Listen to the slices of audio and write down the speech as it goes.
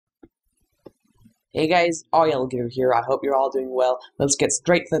Hey guys, iAligator here. I hope you're all doing well. Let's get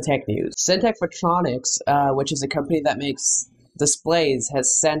straight to the tech news. Syntec Photonics, which is a company that makes displays,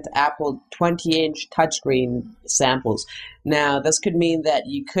 has sent Apple 20-inch touchscreen samples. Now, this could mean that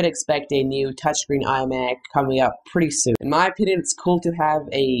you could expect a new touchscreen iMac coming up pretty soon. In my opinion, it's cool to have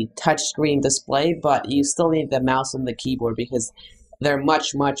a touchscreen display, but you still need the mouse and the keyboard because they're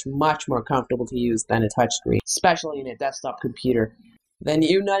much more comfortable to use than a touchscreen, especially in a desktop computer. The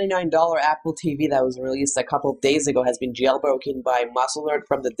new $99 Apple TV that was released a couple of days ago has been jailbroken by muscle alert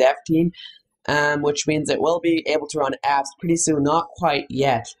from the dev team, which means it will be able to run apps pretty soon, not quite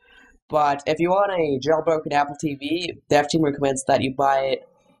yet. But if you want a jailbroken Apple TV, dev team recommends that you buy it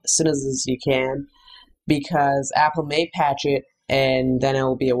as soon as you can, because Apple may patch it, and then it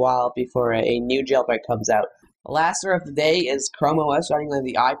will be a while before a new jailbreak comes out. The last story of the day is ChromeOS running on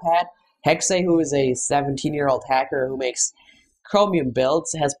the iPad. Hexe, who is a 17-year-old hacker who makes Chromium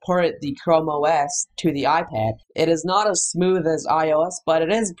builds, has ported the ChromeOS to the iPad. It is not as smooth as iOS, but it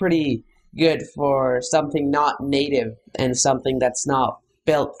is pretty good for something not native and something that's not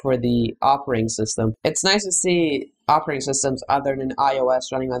built for the operating system. It's nice to see operating systems other than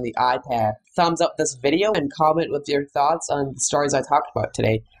iOS running on the iPad. Thumbs up this video and comment with your thoughts on the stories I talked about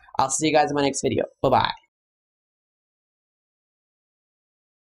today. I'll see you guys in my next video. Bye-bye.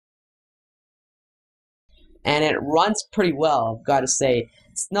 And it runs pretty well, I've got to say.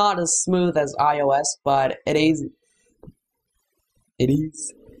 It's not as smooth as iOS, but it is. It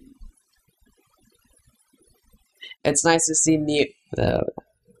is. It's nice to see new.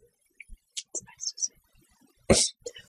 It's nice to see.